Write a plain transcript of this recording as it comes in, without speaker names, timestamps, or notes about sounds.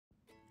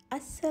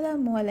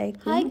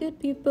Assalamualaikum. Hi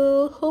good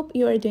people, hope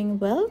you are doing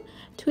well.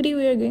 Today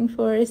we are going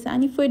for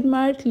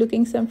SunnyFoodMart,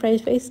 looking some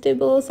fresh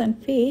vegetables and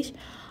fish.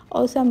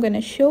 Also I'm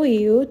gonna show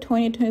you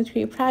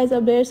 2023 price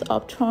updates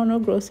of Toronto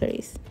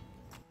groceries.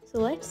 So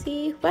let's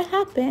see what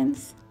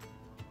happens.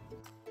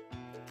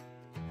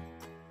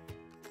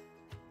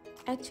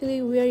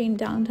 Actually we are in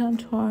downtown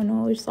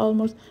Toronto. It's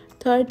almost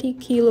 30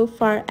 kilo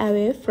far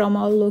away from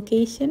our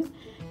location.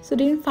 So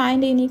didn't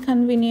find any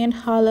convenient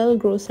halal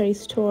grocery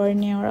store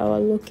near our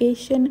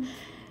location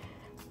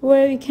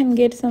where we can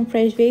get some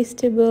fresh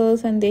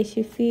vegetables and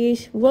deshi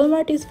fish.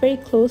 Walmart is very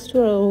close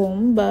to our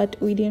home, but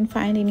we didn't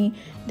find any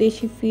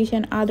deshi fish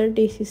and other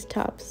deshi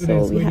stuff,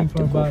 so we have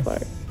to go for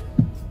it.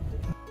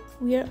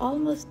 We are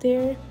almost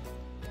there.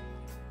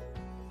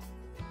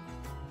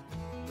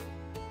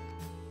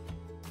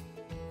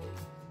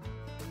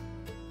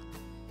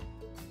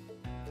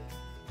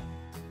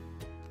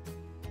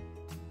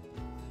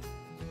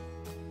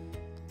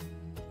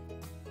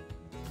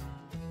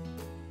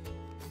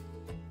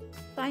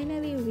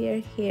 Finally we are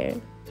here,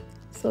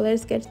 so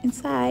let's get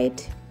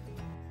inside.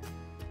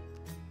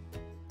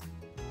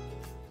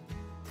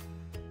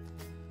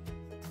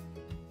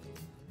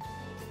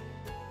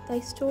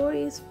 The store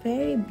is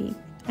very big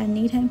and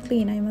neat and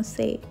clean, I must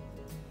say.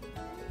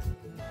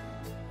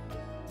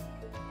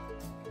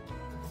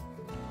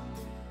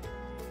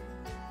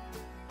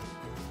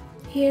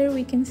 Here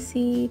we can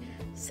see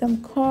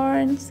some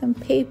corn, some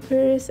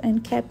peppers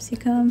and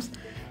capsicums.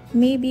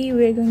 Maybe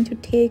we're going to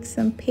take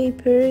some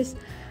peppers.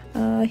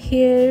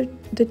 Here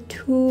the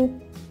two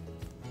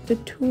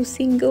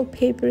single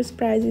peppers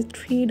price is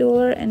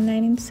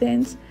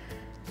 $3.19.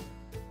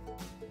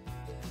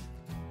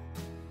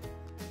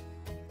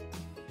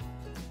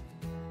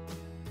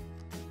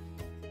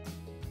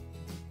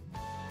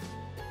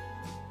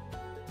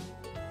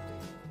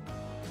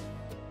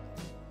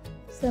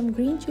 Some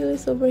green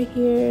chilies over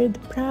here. The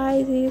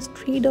price is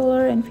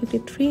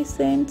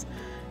 $3.53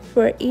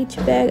 for each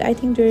bag. I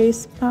think there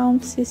is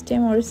pound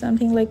system or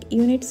something like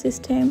unit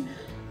system.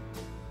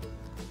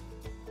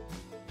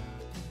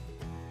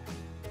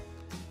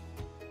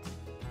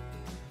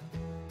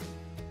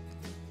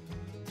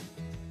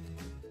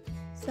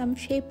 Some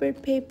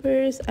shapered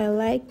papers, I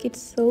like it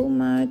so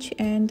much,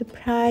 and the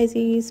price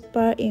is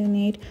per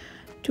unit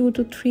 $2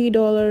 to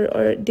 $3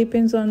 or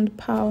depends on the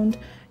pound,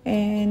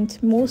 and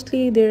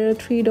mostly they're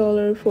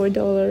 $3,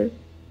 $4.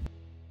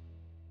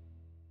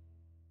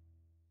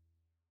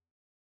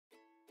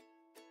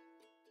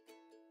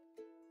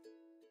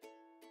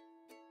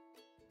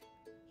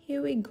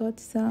 Here we got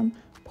some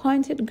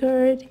pointed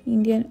gourd,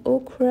 Indian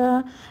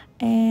okra,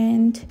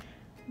 and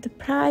the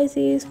price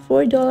is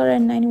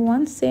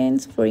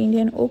 $4.91 for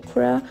Indian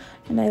okra,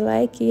 and I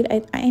like it.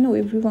 I know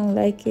everyone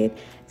like it,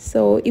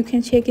 so you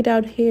can check it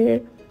out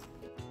here.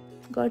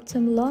 Got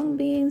some long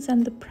beans,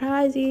 and the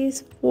price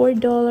is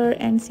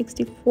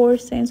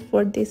 $4.64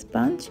 for this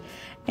bunch,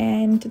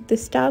 and the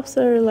stuffs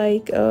are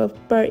like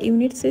per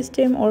unit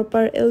system or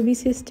per LB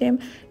system.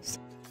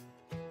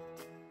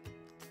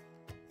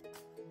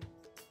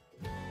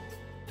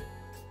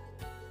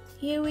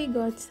 Here we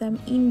got some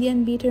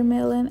Indian bitter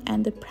melon,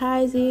 and the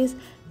price is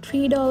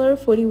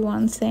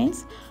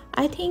 $3.41.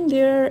 I think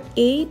there are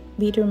 8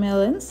 bitter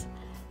melons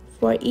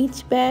for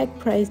each bag.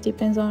 Price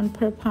depends on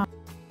per pound.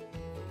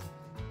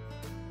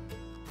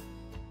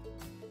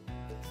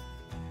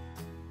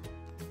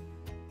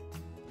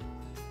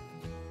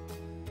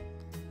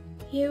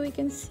 Here we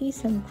can see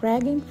some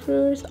dragon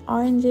fruits,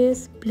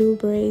 oranges,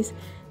 blueberries,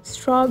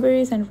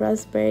 strawberries and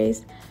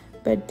raspberries,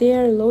 but they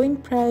are low in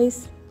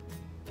price.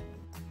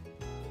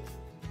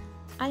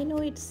 I know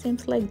it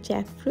seems like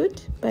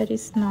jackfruit, but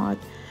it's not.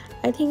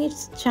 I think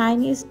it's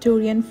Chinese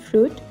durian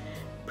fruit.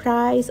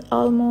 Price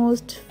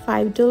almost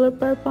 $5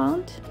 per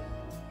pound.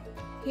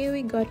 Here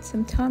we got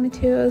some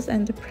tomatoes,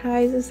 and the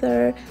prices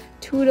are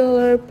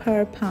 $2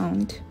 per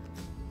pound.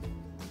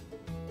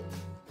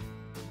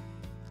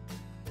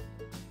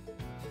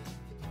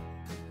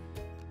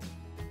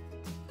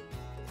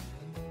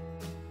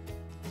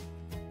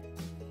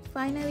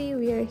 Finally,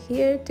 we are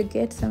here to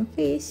get some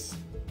fish.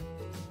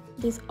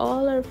 These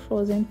all are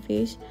frozen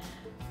fish.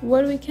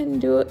 What we can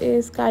do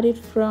is cut it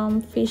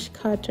from fish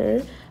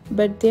cutter,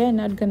 but they are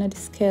not gonna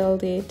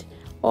descale it.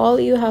 All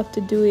you have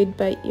to do it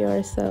by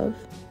yourself.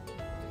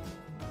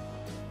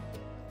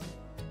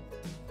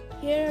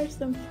 Here are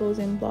some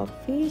frozen block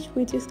fish,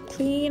 which is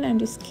clean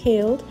and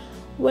scaled.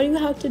 What you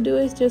have to do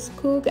is just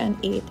cook and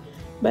eat.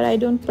 But I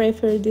don't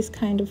prefer this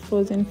kind of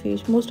frozen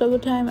fish. Most of the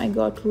time I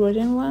got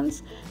rotten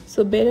ones,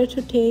 so better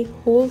to take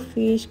whole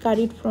fish, cut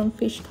it from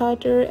fish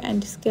cutter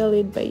and scale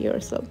it by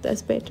yourself.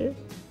 That's better.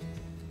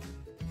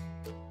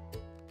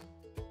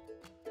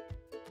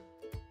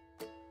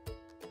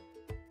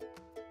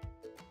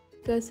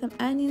 Got some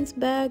onions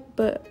back,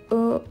 but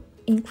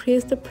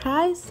increased the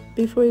price.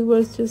 Before it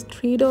was just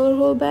 $3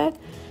 whole bag,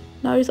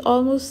 now it's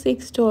almost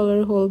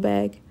 $6 whole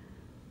bag.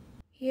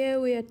 Here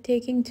we are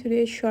taking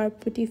today's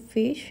sharp-booty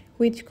fish,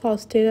 which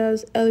costed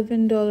us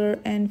 $11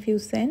 and few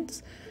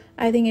cents.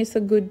 I think it's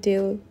a good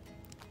deal.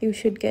 You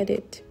should get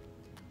it.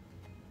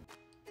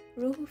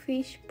 Rohu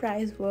fish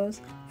price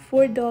was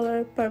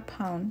 $4 per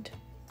pound.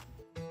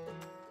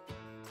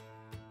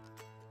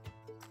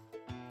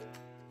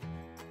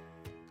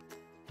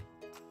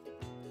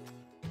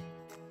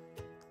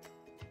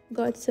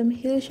 Got some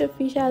Hilsha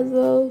fish as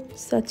well.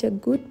 Such a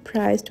good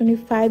price,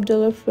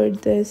 $25 for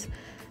this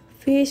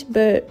fish,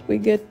 but we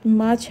get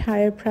much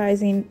higher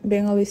price in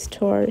Bengali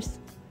stores.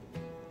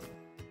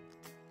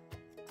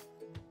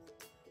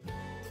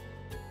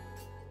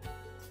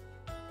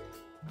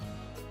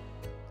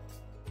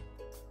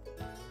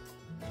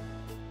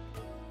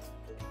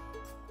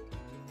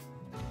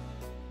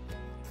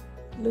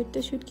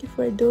 Lutta shutki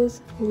for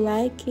those who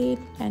like it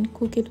and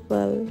cook it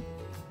well.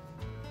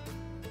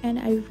 And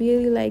I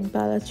really like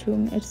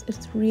balachum.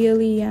 It's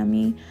really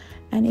yummy,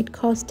 and it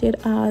costed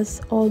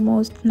us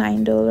almost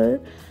 $9,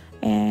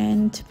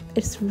 and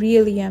it's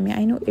really yummy.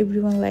 I know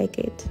everyone like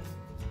it.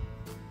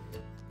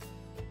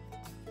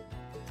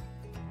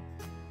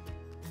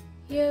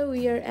 Here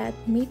we are at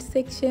meat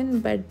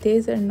section, but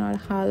these are not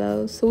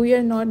halal, so we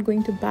are not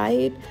going to buy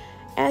it.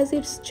 As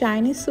it's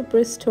Chinese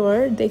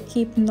superstore, they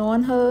keep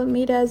non-halal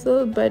meat as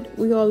well, but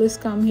we always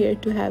come here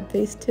to have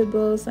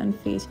vegetables and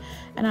fish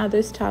and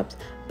other stuffs.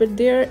 But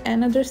there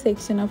another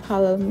section of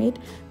halal meat,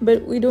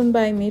 but we don't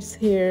buy meats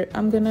here.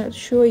 I'm gonna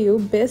show you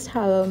best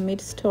halal meat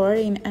store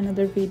in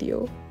another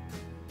video.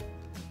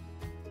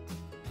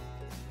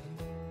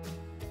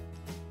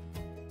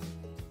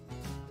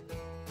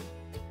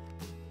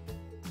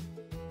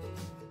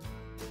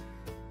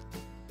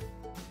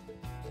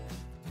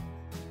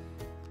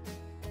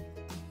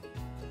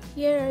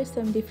 Here are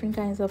some different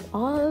kinds of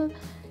oil.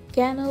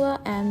 Canola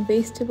and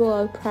vegetable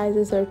oil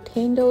prices are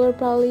 $10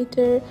 per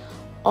liter.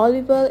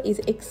 Olive oil is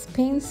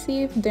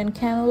expensive than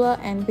canola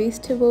and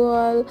vegetable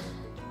oil.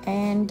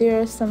 And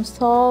there are some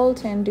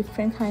salt and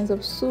different kinds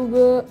of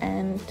sugar,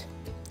 and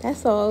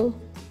that's all.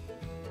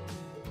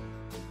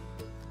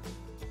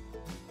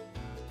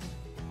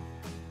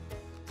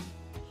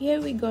 Here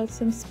we got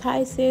some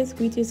spices,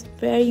 which is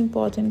very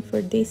important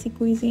for Desi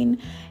cuisine,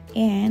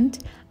 and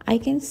I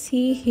can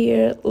see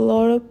here a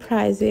lot of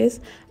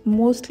prices.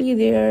 Mostly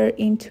they are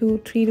into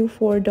 $3 to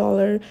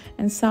 $4,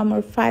 and some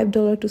are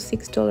 $5 to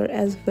 $6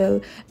 as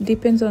well.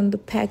 Depends on the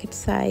packet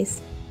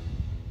size.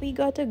 We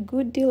got a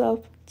good deal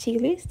of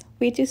chilies,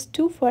 which is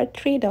 2 for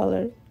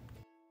 $3.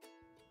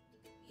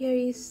 Here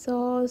is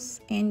sauce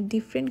and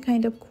different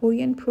kind of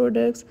Korean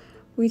products,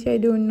 which I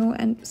don't know,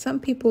 and some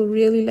people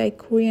really like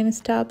Korean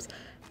stuffs.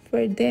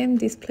 For them,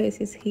 this place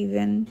is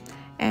heaven.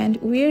 And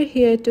we're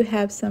here to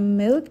have some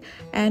milk,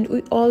 and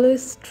we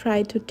always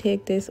try to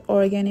take this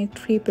organic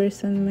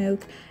 3%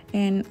 milk,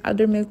 and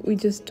other milk we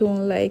just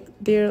don't like.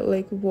 They're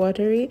like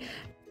watery.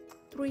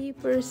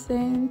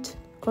 3%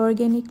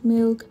 organic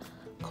milk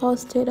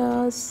costed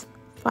us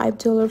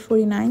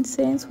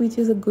 $5.49, which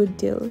is a good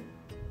deal.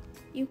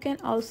 You can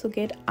also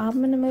get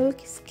almond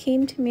milk,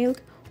 skimmed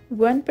milk,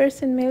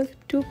 1% milk,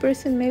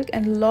 2% milk,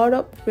 and a lot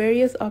of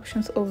various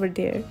options over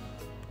there.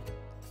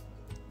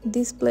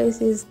 This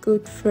place is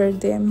good for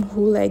them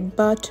who like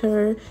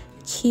butter,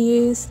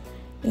 cheese,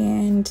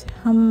 and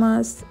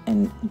hummus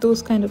and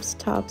those kind of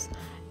stuffs.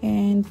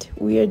 And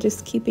we are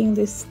just keeping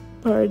this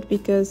part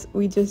because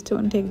we just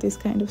don't take this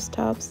kind of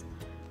stuffs.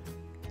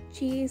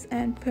 Cheese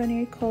and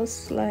paneer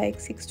costs like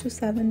 $6 to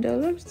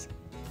 $7.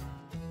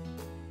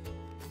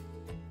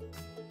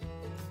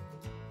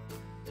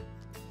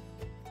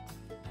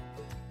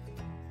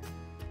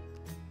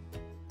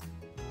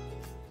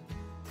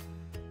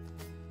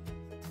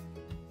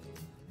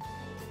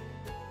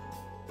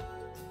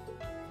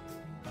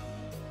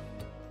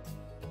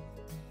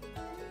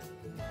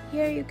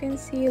 Here you can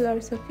see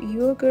lots of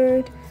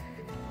yogurt,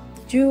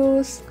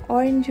 juice,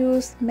 orange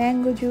juice,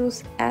 mango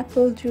juice,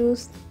 apple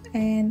juice,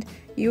 and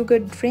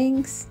yogurt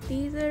drinks.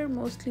 These are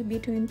mostly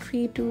between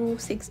 $3 to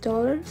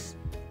 $6.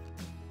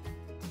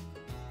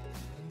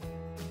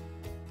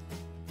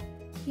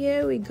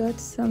 Here we got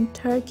some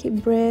turkey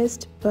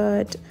breast,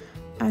 but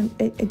I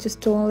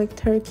just don't like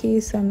turkey,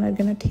 so I'm not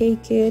gonna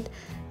take it.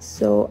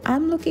 So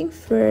I'm looking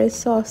for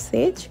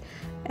sausage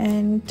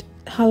and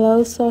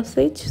halal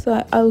sausage,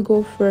 so I'll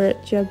go for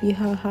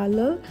Jabiha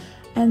Halal,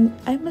 and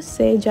I must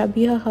say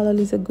Jabiha Halal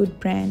is a good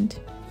brand.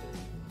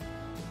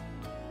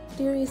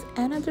 There is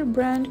another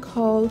brand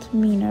called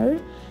Miner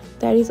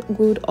that is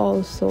good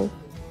also.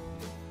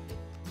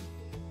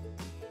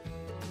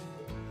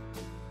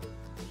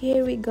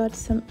 Here we got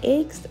some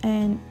eggs,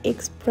 and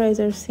eggs price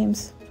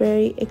seems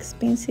very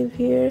expensive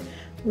here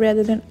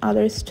rather than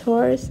other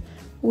stores.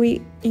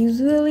 We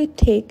usually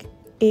take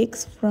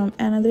eggs from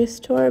another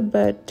store,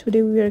 but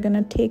today we are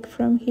gonna take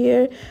from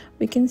here.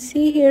 We can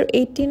see here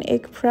 18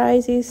 egg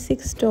price is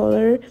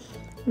 $6,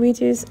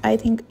 which is I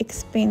think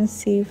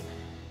expensive.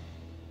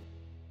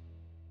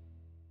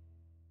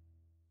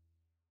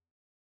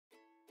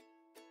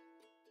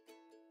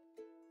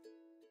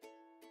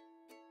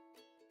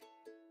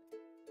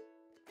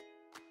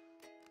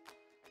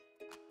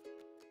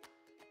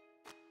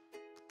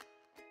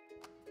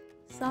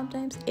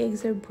 Sometimes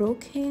eggs are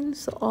broken,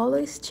 so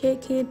always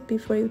check it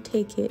before you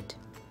take it.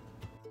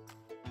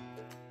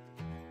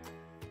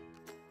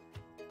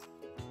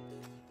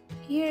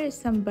 Here is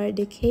some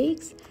birthday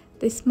cakes.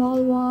 The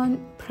small one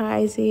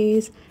price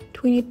is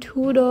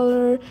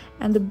 $22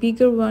 and the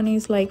bigger one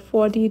is like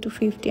 40 to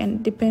 50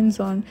 and depends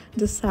on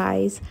the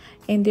size.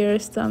 And there are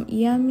some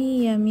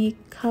yummy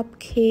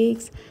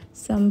cupcakes,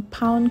 some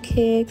pound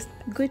cakes.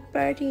 Good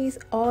parties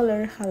all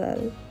are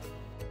halal.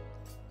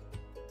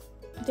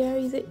 There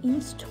is an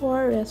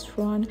in-store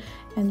restaurant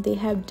and they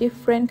have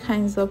different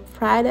kinds of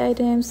fried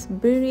items,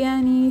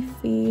 biryani,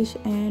 fish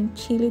and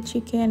chili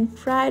chicken,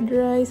 fried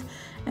rice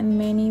and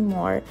many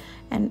more.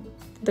 And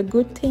the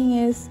good thing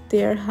is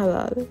they're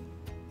halal.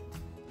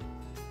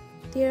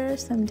 There are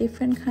some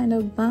different kind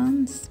of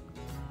buns.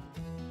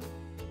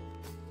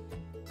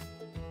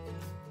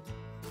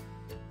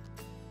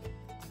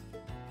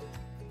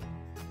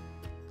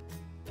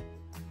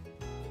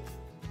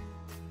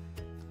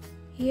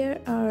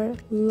 Here are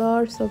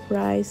lots of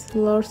rice,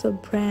 lots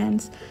of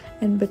brands,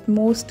 but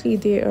mostly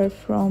they are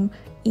from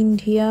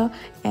India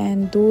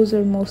and those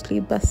are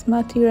mostly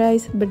basmati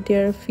rice, but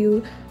there are a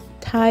few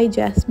Thai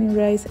jasmine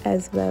rice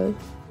as well.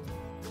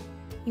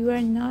 You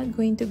are not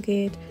going to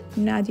get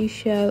naji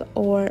shell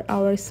or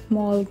our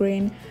small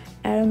grain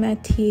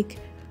aromatic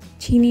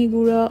chini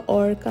gura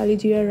or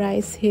kalijira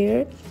rice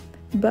here,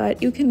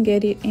 but you can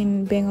get it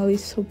in Bengali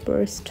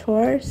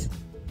superstores.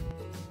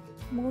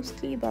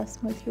 Mostly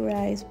basmati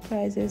rice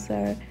prices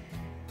are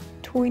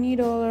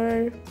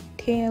 $20,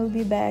 10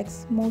 lb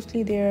bags,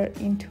 mostly they're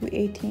into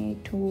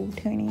 18 to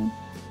 20.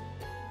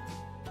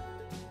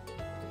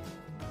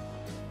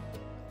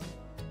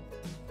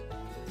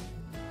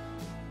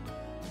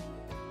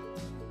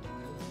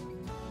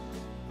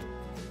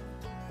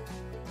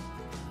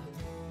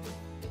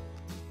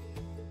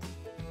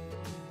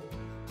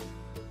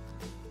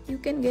 You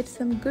can get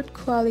some good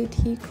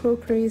quality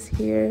crockeries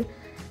here,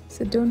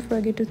 so don't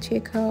forget to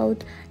check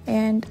out.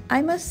 And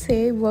I must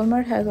say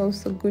Walmart has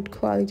also good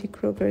quality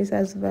crockeries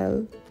as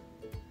well.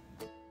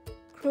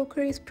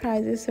 Crockeries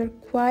prices are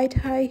quite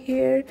high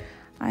here.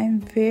 I'm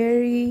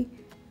very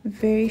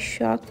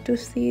shocked to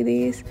see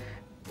this.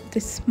 The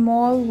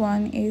small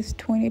one is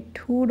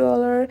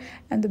 $22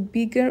 and the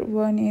bigger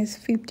one is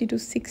 $50 to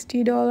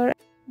 $60.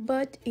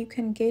 But you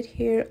can get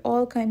here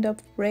all kind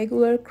of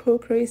regular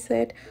crockery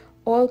set,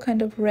 all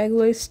kind of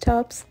regular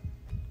stuffs.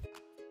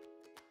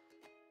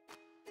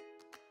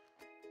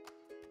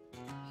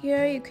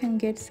 Here you can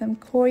get some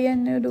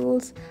Korean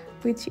noodles,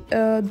 which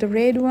the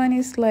red one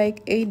is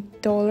like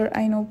 $8.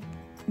 I know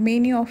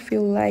many of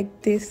you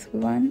like this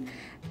one.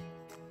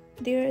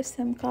 There are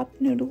some cup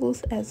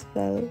noodles as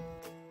well.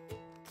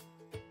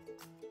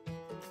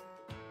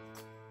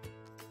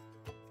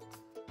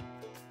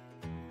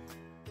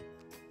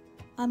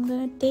 I'm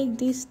gonna take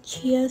these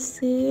chia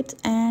seeds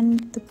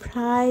and the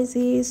price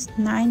is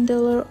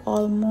 $9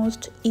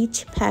 almost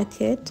each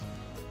packet.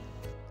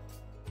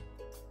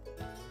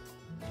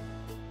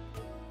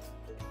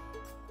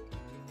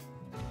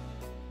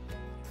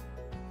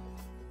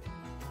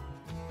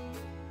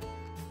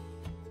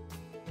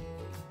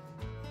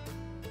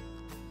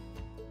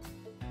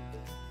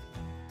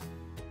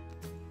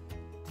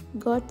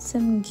 Got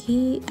some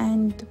ghee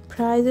and the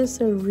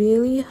prices are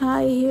really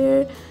high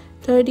here,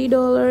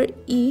 $30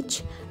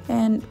 each,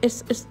 and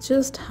it's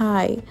just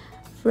high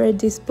for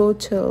this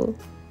bottle.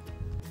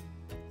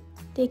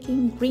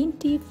 Taking green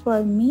tea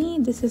for me,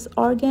 this is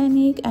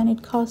organic and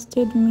it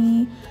costed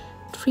me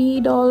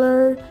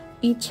 $3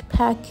 each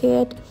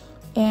packet,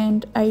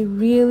 and I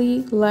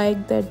really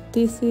like that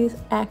this is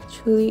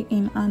actually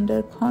in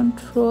under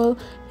control.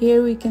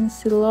 Here we can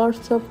see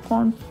lots of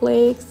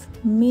cornflakes,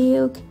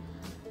 milk,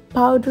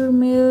 powder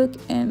milk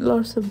and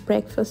lots of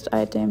breakfast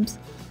items,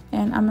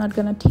 and I'm not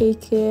gonna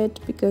take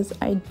it because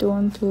I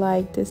don't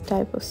like this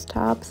type of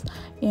stuffs.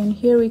 And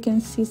here we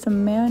can see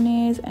some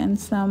mayonnaise and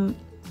some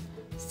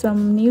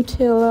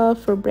Nutella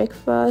for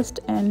breakfast,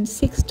 and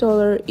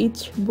 $6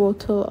 each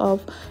bottle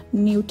of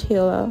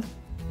Nutella.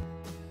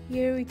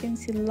 Here we can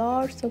see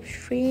lots of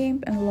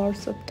shrimp and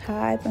lots of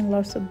type and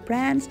lots of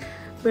brands,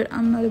 but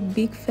I'm not a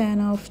big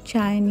fan of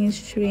Chinese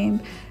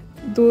shrimp.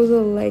 Those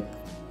are like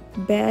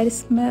bad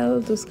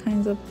smell, those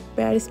kinds of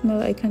bad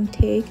smell I can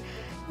take,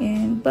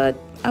 but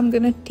I'm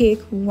gonna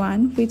take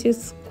one which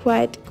is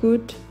quite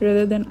good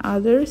rather than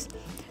others.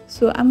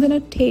 So I'm gonna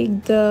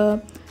take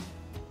the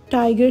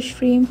tiger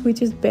shrimp,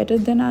 which is better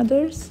than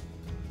others.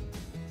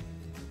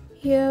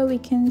 Here we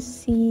can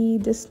see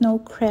the snow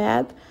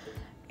crab,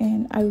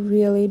 and I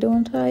really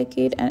don't like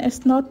it, and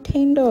it's not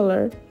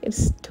 $10,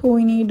 it's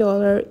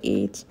 $20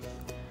 each.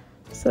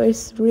 So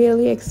it's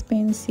really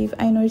expensive.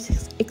 I know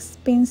it's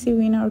expensive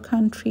in our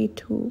country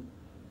too.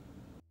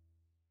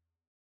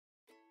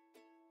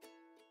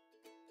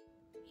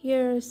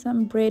 Here are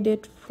some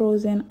breaded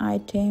frozen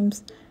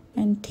items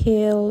and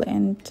tail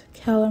and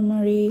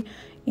calamari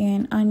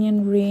and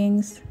onion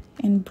rings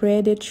and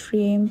breaded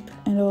shrimp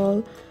and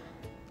all.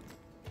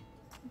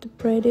 The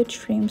breaded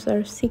shrimps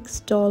are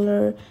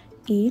 $6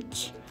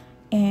 each,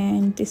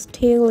 and this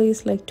tail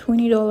is like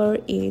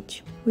 $20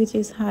 each, which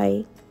is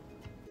high.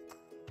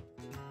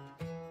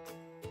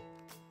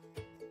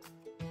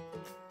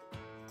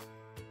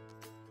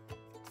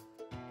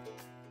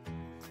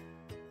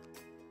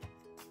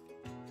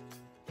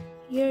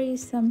 Here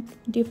is some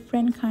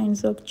different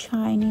kinds of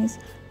Chinese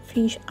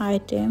fish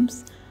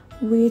items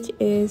which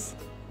is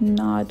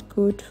not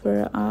good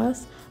for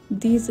us.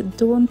 These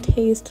don't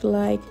taste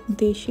like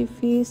deshi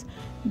fish.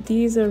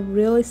 These are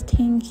really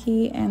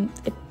stinky and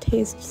it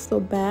tastes so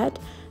bad.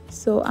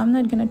 So I'm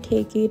not gonna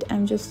take it.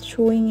 I'm just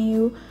showing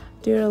you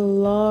there are a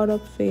lot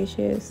of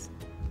fishes.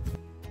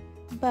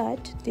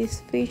 But these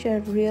fish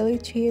are really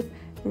cheap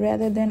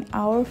rather than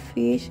our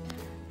fish.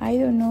 I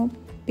don't know,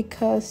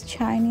 because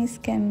Chinese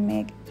can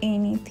make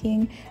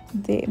anything,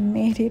 they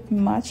made it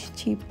much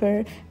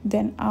cheaper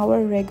than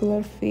our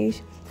regular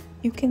fish.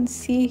 You can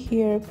see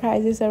here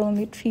prices are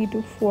only $3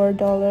 to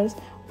 $4,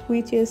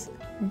 which is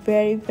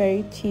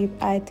very cheap,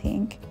 I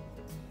think.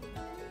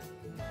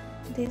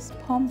 These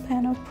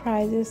pompano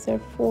prices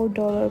are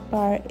 $4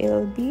 per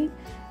lb,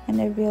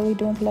 and I really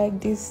don't like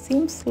this.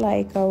 Seems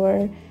like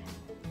our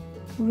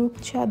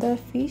rupchada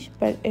fish,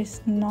 but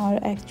it's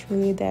not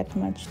actually that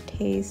much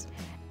taste.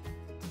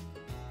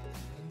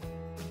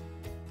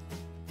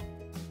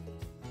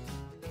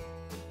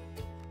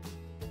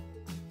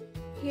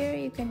 Here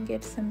you can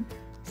get some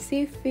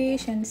sea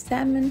fish and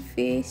salmon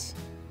fish.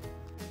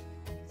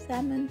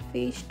 Salmon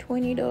fish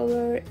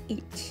 $20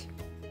 each.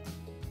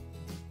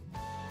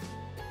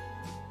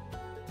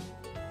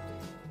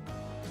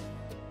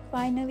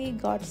 Finally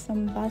got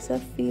some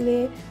basa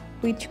fillet,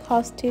 which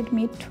costed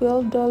me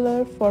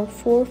 $12 for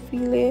 4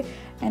 fillet,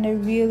 and I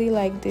really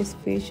like this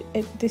fish.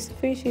 This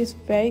fish is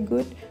very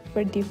good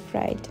for deep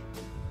fried.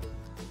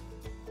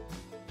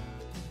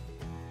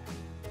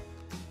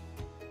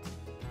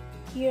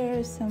 Here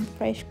are some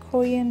fresh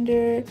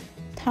coriander,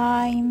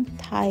 thyme,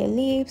 Thai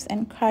leaves,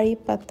 and curry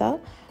pata,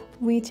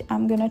 which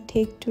I'm gonna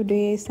take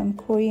today. Some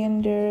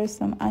coriander,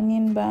 some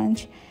onion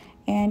bunch,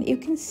 and you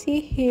can see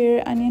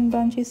here onion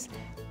bunch is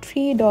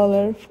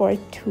 $3 for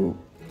 2.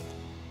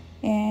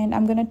 And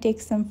I'm gonna take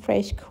some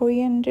fresh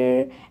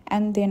coriander,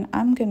 and then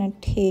I'm gonna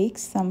take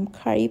some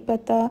curry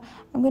pata.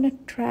 I'm gonna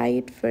try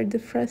it for the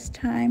first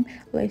time.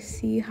 Let's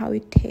see how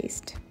it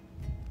tastes.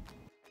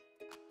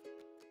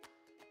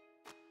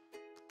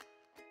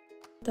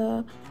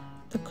 The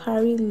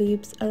curry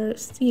leaves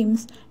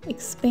seems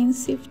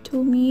expensive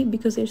to me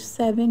because it's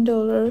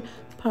 $7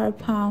 per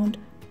pound,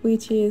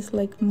 which is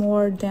like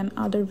more than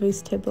other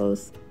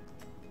vegetables.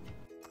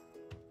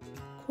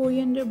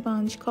 Coriander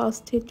bunch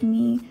costed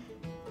me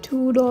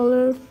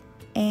 $2,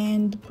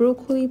 and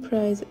broccoli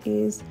price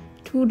is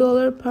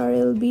 $2 per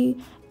lb,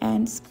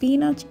 and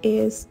spinach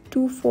is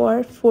 2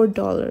 for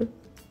 $4.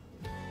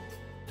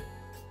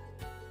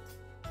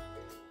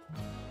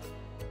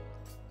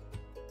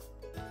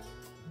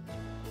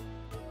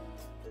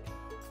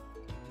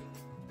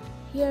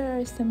 Here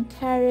are some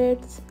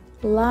carrots,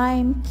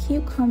 lime,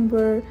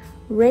 cucumber,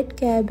 red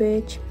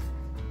cabbage,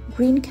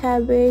 green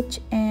cabbage,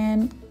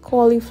 and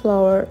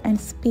cauliflower, and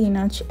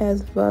spinach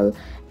as well.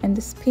 And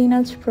the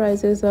spinach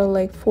prices are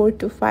like $4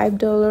 to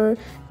 $5.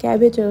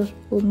 Cabbage are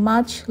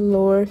much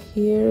lower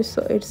here,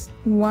 so it's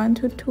 $1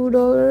 to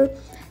 $2.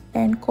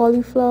 And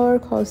cauliflower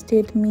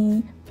costed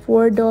me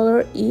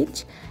 $4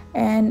 each,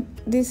 and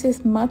this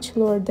is much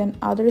lower than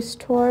other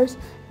stores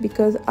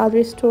because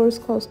other stores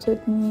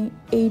costed me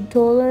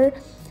 $8,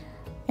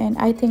 and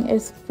I think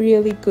it's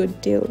really good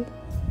deal.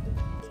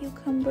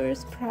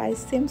 Cucumbers price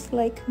seems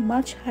like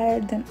much higher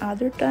than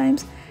other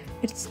times.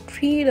 It's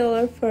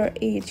 $3 for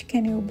each.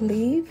 Can you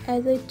believe?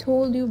 As I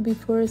told you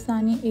before,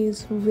 Sunny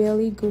is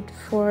really good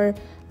for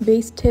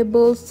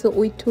vegetables, so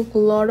we took a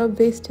lot of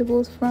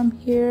vegetables from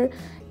here.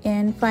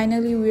 And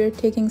finally we are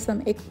taking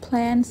some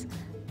eggplants.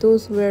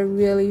 Those were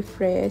really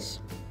fresh.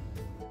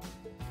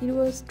 It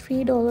was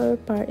 $3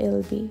 per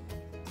lb.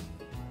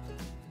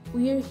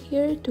 We are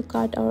here to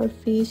cut our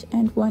fish,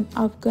 and one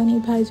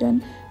Afghani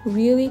bhajan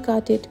really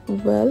cut it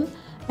well,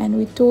 and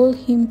we told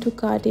him to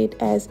cut it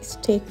as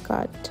steak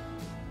cut.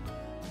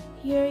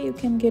 Here you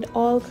can get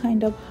all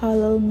kind of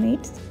halal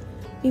meats.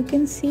 You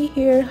can see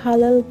here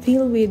halal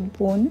veal with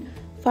bone,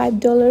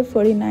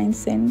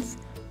 $5.49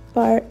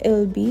 per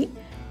lb.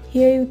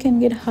 Here you can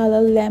get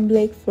halal lamb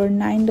leg for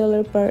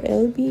 $9 per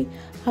lb,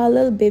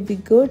 halal baby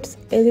goats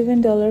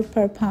 $11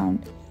 per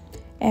pound.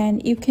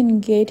 And you can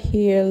get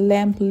here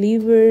lamb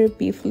liver,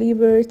 beef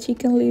liver,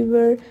 chicken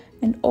liver,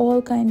 and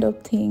all kind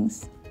of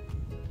things.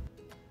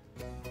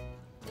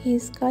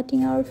 He's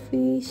cutting our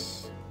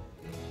fish.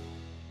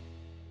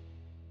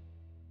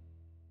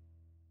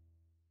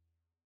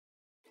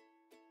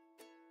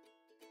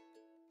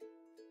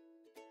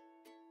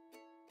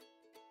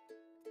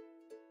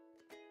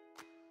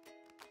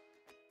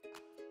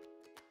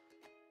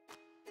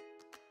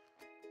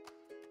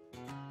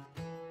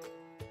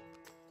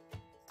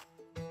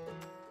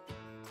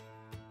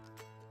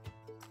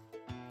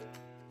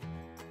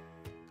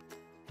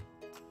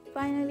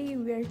 Finally,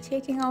 we are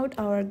checking out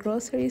our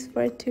groceries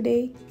for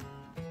today.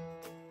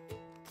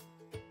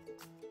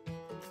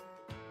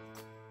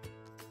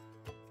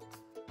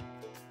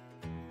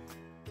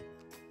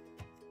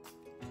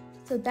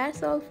 So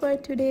that's all for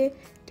today.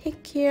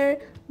 Take care,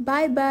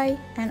 bye bye,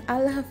 and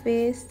Allah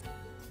Hafiz.